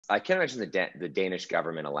I can't imagine the Danish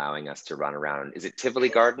government allowing us to run around. Is it Tivoli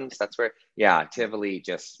Gardens? That's where, yeah, Tivoli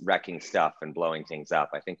just wrecking stuff and blowing things up.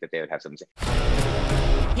 I think that they would have something.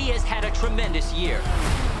 He has had a tremendous year.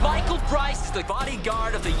 Michael Bryce is the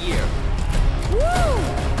bodyguard of the year. Woo!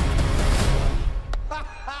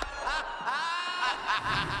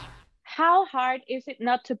 How hard is it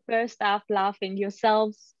not to burst out laughing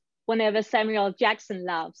yourselves whenever Samuel Jackson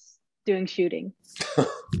laughs during shooting?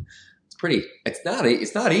 It's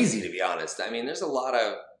not easy, to be honest. I mean, there's a lot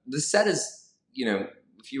of, the set is, you know,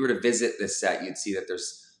 if you were to visit this set, you'd see that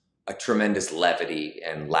there's a tremendous levity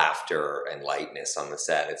and laughter and lightness on the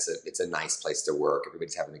set. It's a nice place to work.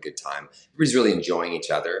 Everybody's having a good time. Everybody's really enjoying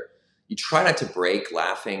each other. You try not to break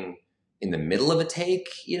laughing in the middle of a take,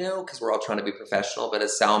 you know, because we're all trying to be professional. But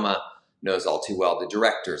as Salma knows all too well, the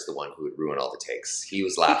director's the one who would ruin all the takes. He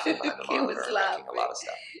was laughing behind the monitor and making a lot of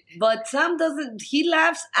stuff. But Sam doesn't, he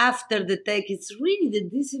laughs after the take. It's really the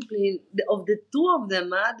discipline of the two of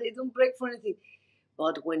them, huh? They don't break for anything.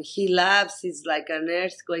 But when he laughs, it's like an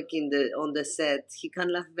earthquake on the set. He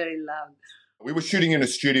can laugh very loud. We were shooting in a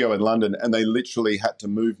studio in London, and they literally had to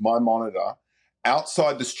move my monitor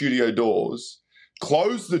outside the studio doors,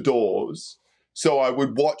 close the doors, so I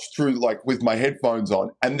would watch through, like, with my headphones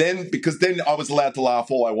on. And then, because then I was allowed to laugh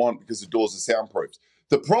all I want because the doors are soundproofed.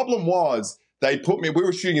 The problem was we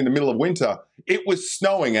were shooting in the middle of winter. It was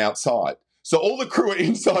snowing outside. So all the crew are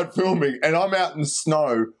inside filming, and I'm out in the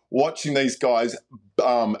snow watching these guys,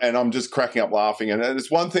 and I'm just cracking up laughing. And it's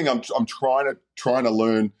one thing I'm trying to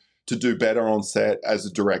learn to do better on set. As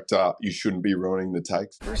a director, you shouldn't be ruining the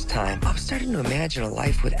takes. First time, I'm starting to imagine a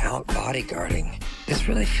life without bodyguarding. This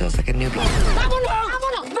really feels like a new beginning.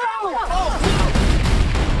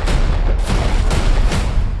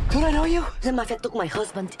 Don't I know you? The mafia took my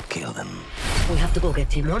husband. Kill them. We have to go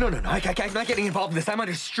get him. No. I'm not getting involved in this. I'm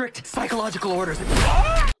under strict psychological orders.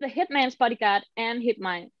 The Hitman's Bodyguard and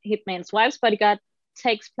Hitman's Wife's Bodyguard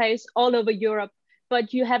takes place all over Europe,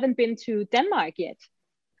 but you haven't been to Denmark yet.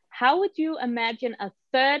 How would you imagine a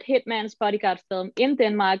third Hitman's Bodyguard film in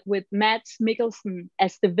Denmark with Mads Mikkelsen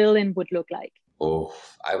as the villain would look like? Oh,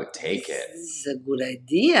 I would take it. This is a good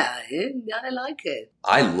idea. Eh? I like it.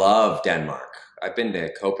 I love Denmark. I've been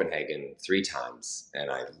to Copenhagen 3 times, and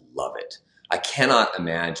I love it. I cannot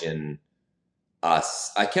imagine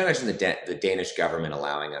the Danish government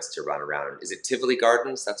allowing us to run around. Is it Tivoli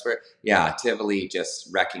Gardens? That's where, yeah, Tivoli just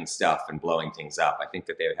wrecking stuff and blowing things up. I think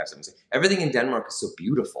that they would have something to say. Everything in Denmark is so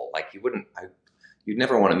beautiful. Like, you'd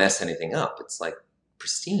never want to mess anything up. It's like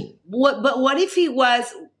pristine. But what if he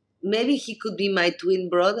was, maybe he could be my twin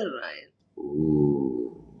brother, Ryan?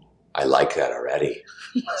 Ooh, I like that already.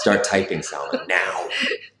 Start typing, Salma, now.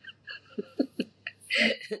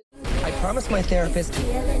 I promised my therapist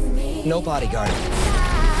no bodyguard.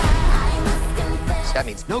 That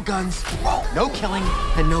means no guns, no killing,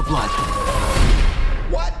 and no blood.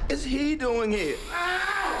 What is he doing here?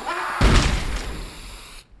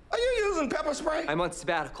 Are you using pepper spray? I'm on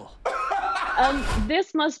sabbatical.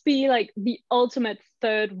 This must be like the ultimate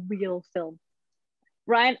third wheel film.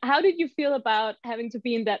 Ryan, how did you feel about having to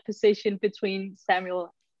be in that position between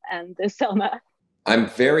Samuel and Selma? I'm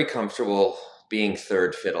very comfortable being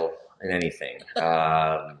third fiddle in anything.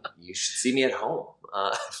 You should see me at home.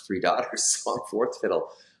 3 daughters, so I'm fourth fiddle.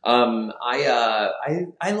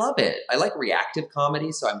 I love it. I like reactive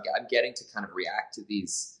comedy, so I'm getting to kind of react to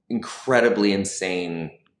these incredibly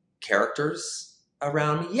insane characters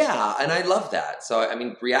around me. Yeah, and I love that. So I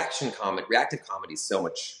mean, reactive comedy is so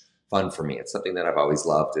much fun for me. It's something that I've always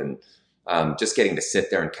loved, and just getting to sit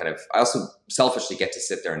there and kind of, I also selfishly get to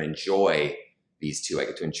sit there and enjoy these two. I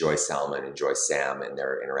get to enjoy Salma and enjoy Sam and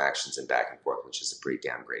their interactions and back and forth, which is a pretty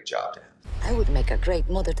damn great job to have. I would make a great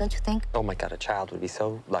mother, don't you think? Oh my God, a child would be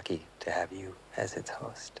so lucky to have you as its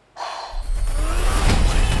host.